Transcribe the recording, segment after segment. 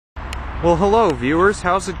Well, hello viewers,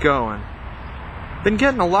 how's it going? Been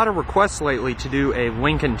getting a lot of requests lately to do a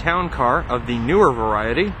Lincoln Town Car of the newer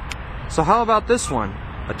variety. So how about this one?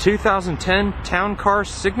 A 2010 Town Car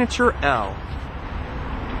Signature L.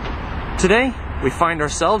 Today, we find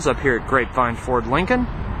ourselves up here at Grapevine Ford Lincoln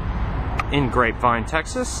in Grapevine,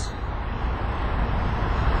 Texas.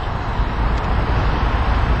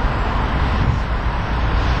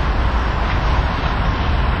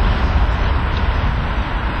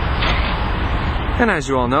 And as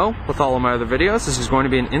you all know, with all of my other videos, this is going to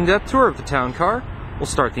be an in-depth tour of the town car. We'll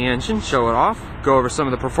start the engine, show it off, go over some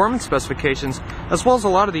of the performance specifications, as well as a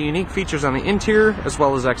lot of the unique features on the interior as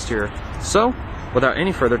well as exterior. So, without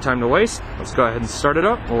any further time to waste, let's go ahead and start it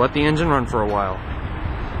up. We'll let the engine run for a while.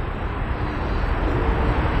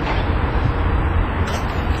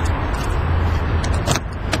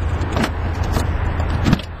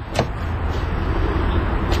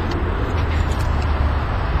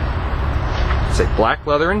 It's a black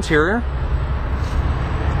leather interior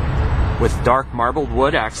with dark marbled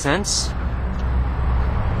wood accents.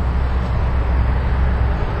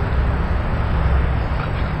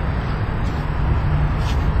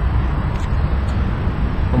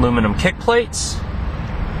 Aluminum kick plates,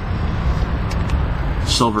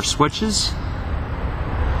 silver switches,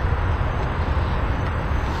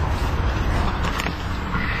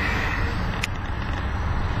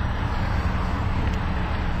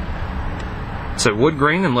 it's a wood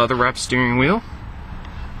grain and leather wrapped steering wheel,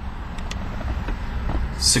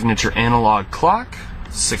 signature analog clock,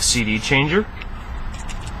 6 CD changer,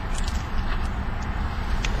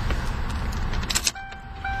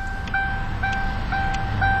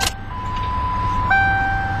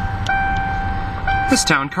 this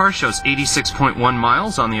town car shows 86.1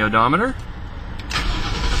 miles on the odometer.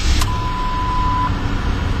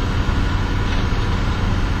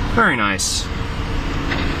 Very nice.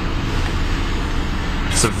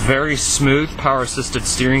 It's a very smooth power-assisted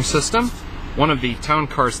steering system, one of the town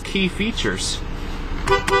car's key features.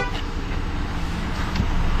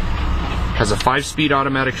 Has a 5-speed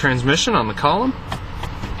automatic transmission on the column.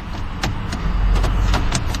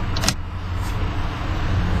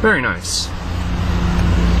 Very nice.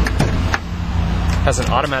 Has an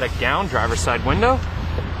automatic down driver's side window.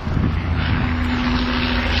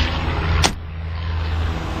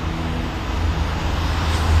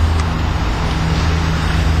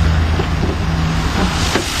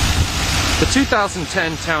 The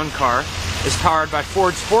 2010 Town Car is powered by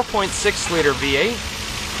Ford's 4.6-liter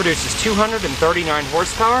V8, produces 239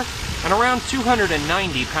 horsepower and around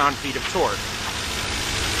 290 pound-feet of torque.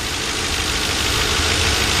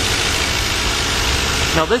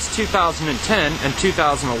 Now this 2010 and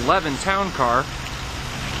 2011 Town Car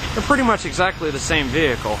are pretty much exactly the same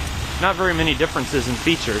vehicle. Not very many differences in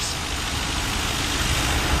features.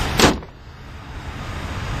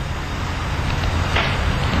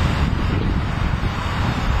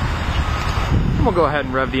 And we'll go ahead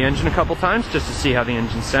and rev the engine a couple times just to see how the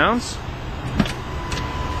engine sounds.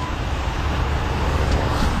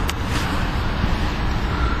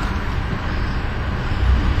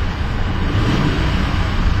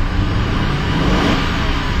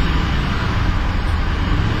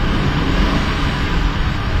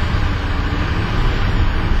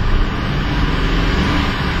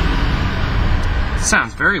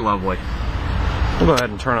 Sounds very lovely. We'll go ahead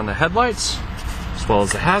and turn on the headlights, as well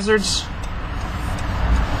as the hazards,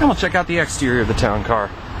 and we'll check out the exterior of the town car.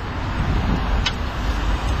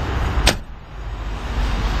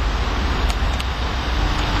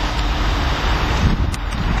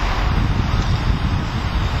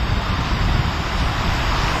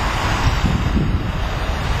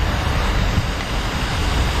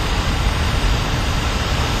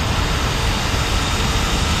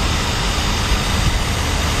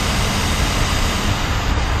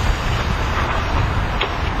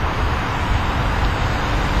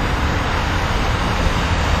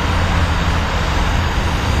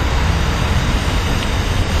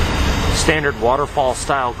 Standard waterfall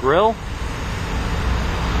style grille,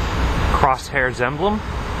 crosshairs emblem,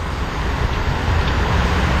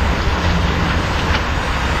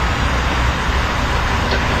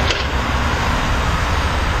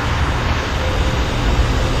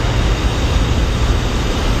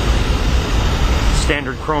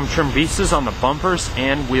 standard chrome trim pieces on the bumpers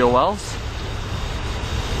and wheel wells.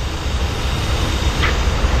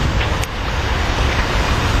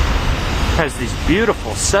 Has these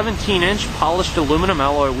beautiful 17-inch polished aluminum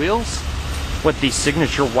alloy wheels with the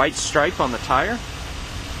signature white stripe on the tire.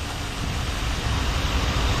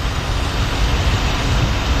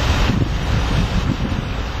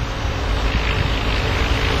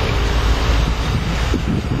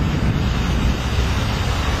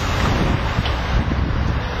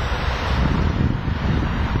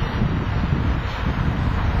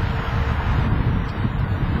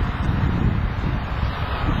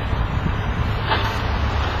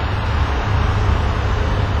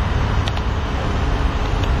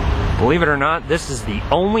 Believe it or not, this is the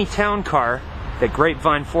only town car that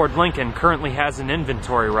Grapevine Ford Lincoln currently has in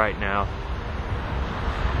inventory right now.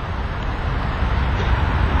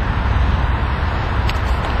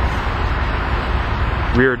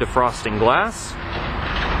 Rear defrosting glass.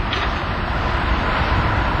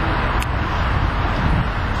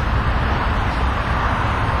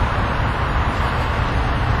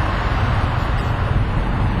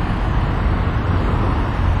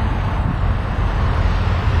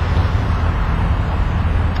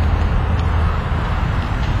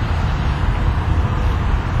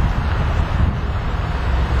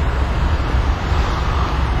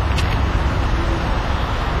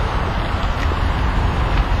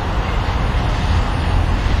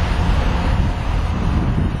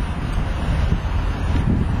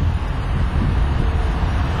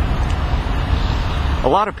 A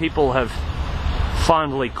lot of people have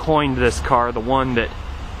fondly coined this car the one that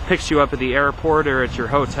picks you up at the airport or at your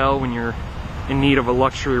hotel when you're in need of a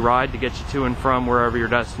luxury ride to get you to and from wherever your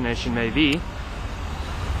destination may be.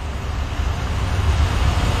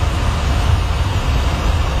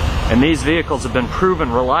 And these vehicles have been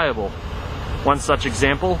proven reliable. One such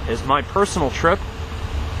example is my personal trip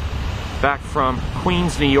back from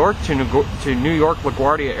Queens, New York to New York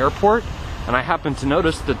LaGuardia Airport, and I happened to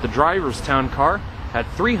notice that the driver's town car had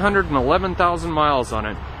 311,000 miles on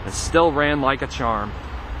it and still ran like a charm.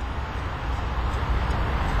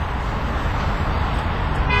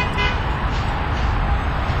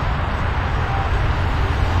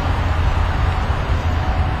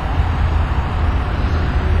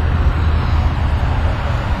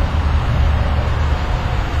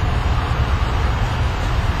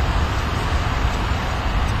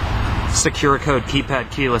 Secure code keypad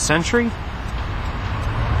keyless entry.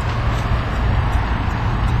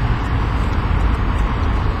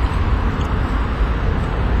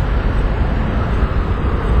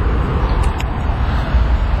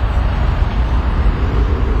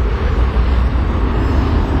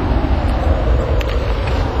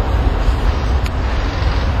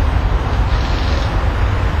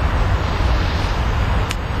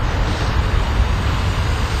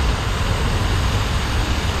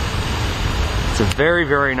 It's a very,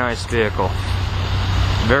 very nice vehicle.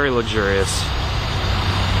 Very luxurious.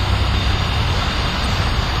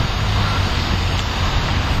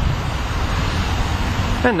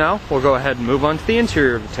 And now we'll go ahead and move on to the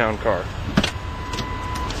interior of the town car.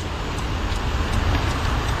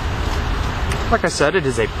 Like I said, it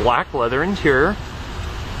is a black leather interior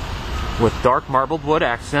with dark marbled wood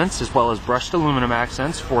accents as well as brushed aluminum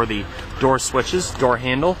accents for the door switches, door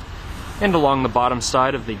handle, and along the bottom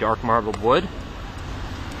side of the dark marbled wood.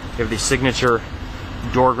 You have the signature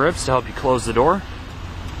door grips to help you close the door.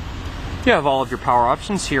 You have all of your power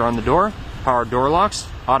options here on the door. Power door locks,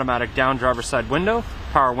 automatic down driver's side window,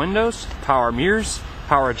 power windows, power mirrors,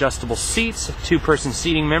 power adjustable seats, two-person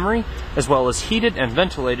seating memory, as well as heated and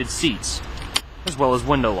ventilated seats, as well as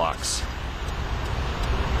window locks.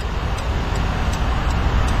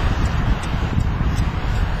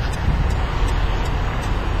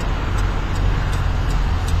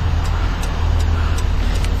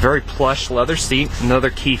 Very plush leather seat, another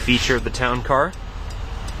key feature of the town car.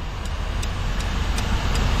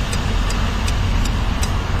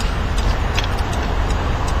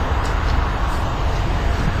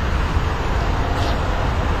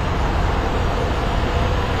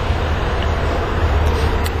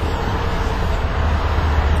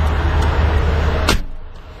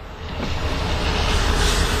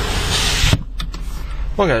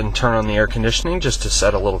 We'll go ahead and turn on the air conditioning just to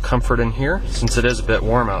set a little comfort in here, since it is a bit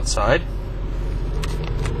warm outside.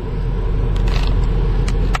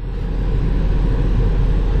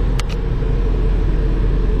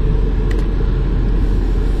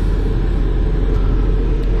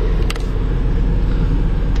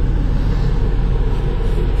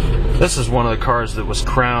 This is one of the cars that was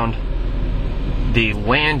crowned the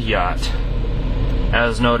land yacht,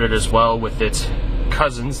 as noted as well with its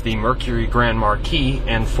cousins, the Mercury Grand Marquis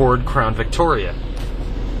and Ford Crown Victoria.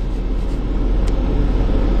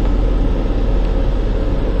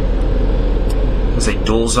 There's a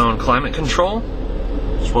dual zone climate control,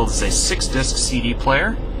 as well as a 6-disc CD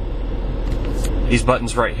player. These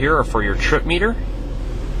buttons right here are for your trip meter.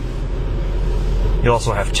 You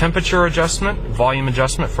also have temperature adjustment, volume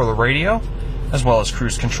adjustment for the radio, as well as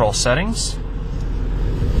cruise control settings,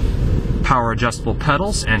 power adjustable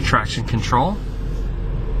pedals, and traction control.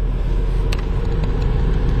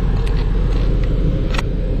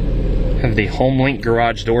 Have the HomeLink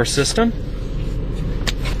garage door system.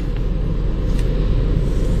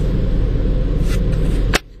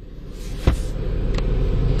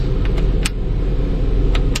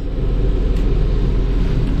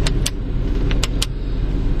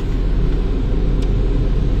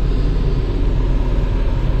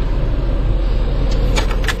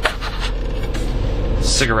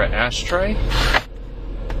 cigarette ashtray.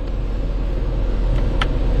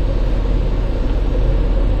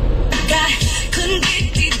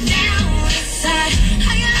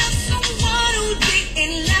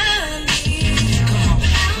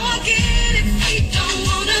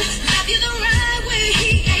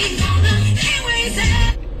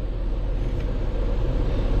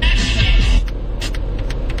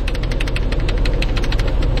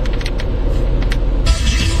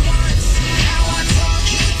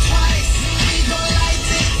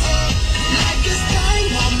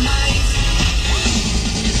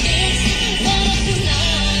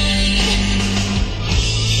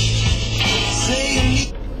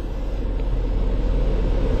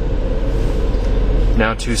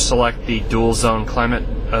 Now to select the dual zone climate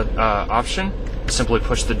option, simply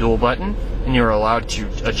push the dual button and you're allowed to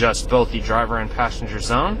adjust both the driver and passenger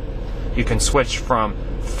zone. You can switch from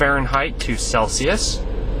Fahrenheit to Celsius.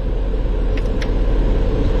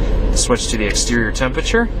 Switch to the exterior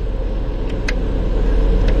temperature.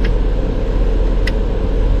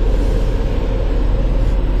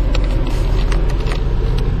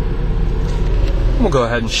 We'll go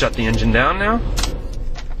ahead and shut the engine down now.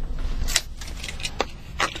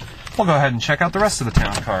 We'll go ahead and check out the rest of the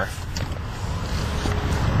town car.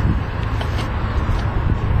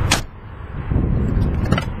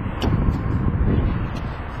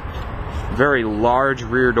 Very large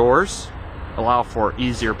rear doors allow for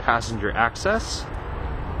easier passenger access.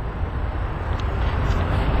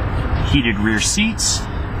 Heated rear seats.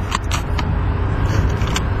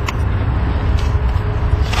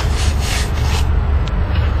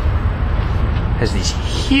 Has these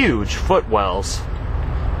huge footwells.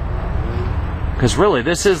 Because really,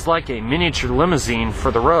 this is like a miniature limousine for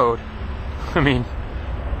the road. I mean,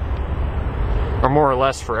 or more or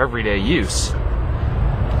less for everyday use.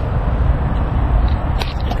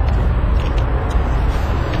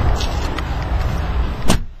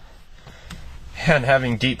 And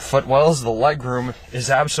having deep footwells, the legroom is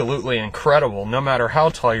absolutely incredible, no matter how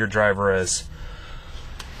tall your driver is.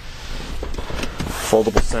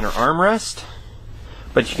 Foldable center armrest.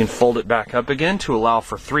 But you can fold it back up again to allow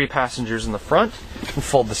for 3 passengers in the front, and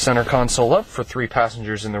fold the center console up for 3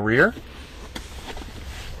 passengers in the rear.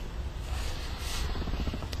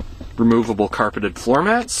 Removable carpeted floor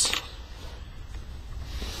mats.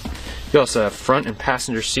 You also have front and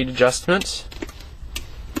passenger seat adjustments.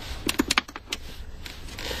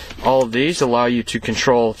 All of these allow you to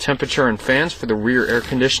control temperature and fans for the rear air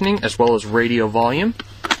conditioning, as well as radio volume.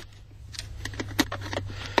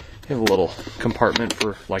 You have a little compartment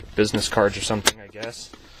for like business cards or something, I guess.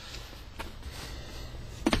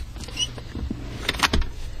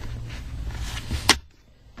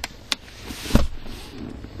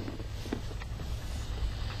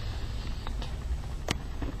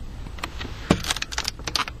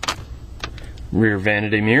 Rear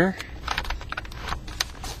vanity mirror.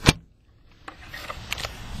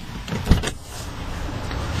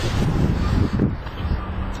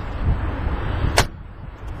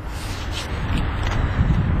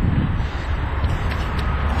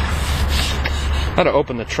 Now to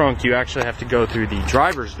open the trunk, you actually have to go through the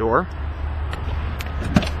driver's door.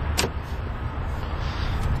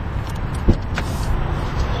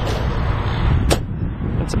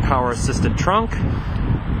 It's a power-assisted trunk.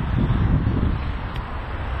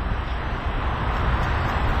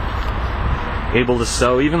 Able to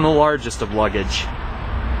stow even the largest of luggage.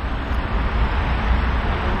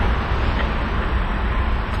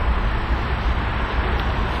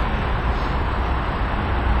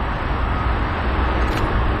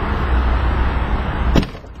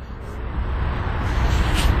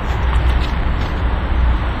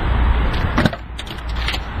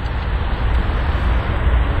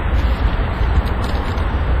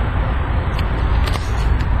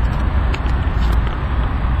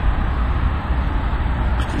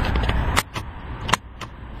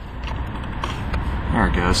 There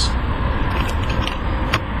it goes.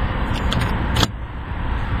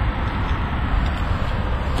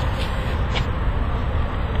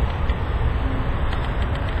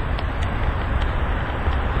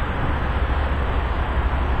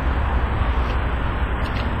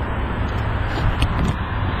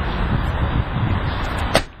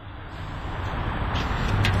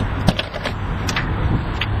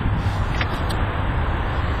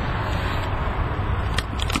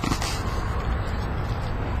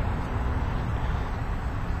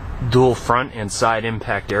 Dual front and side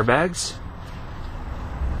impact airbags.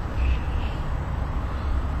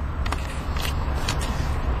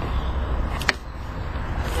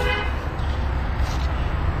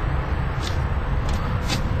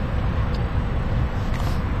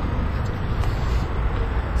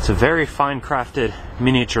 It's a very fine crafted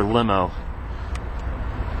miniature limo.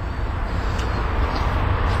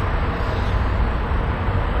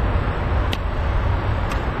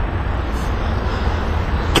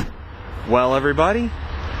 Well, everybody,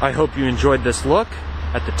 I hope you enjoyed this look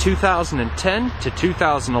at the 2010 to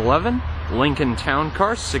 2011 Lincoln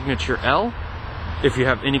TownCar Signature L. If you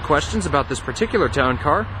have any questions about this particular town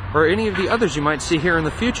car or any of the others you might see here in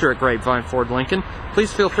the future at Grapevine Ford Lincoln,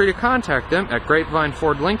 please feel free to contact them at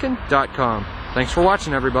grapevinefordlincoln.com. Thanks for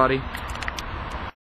watching, everybody.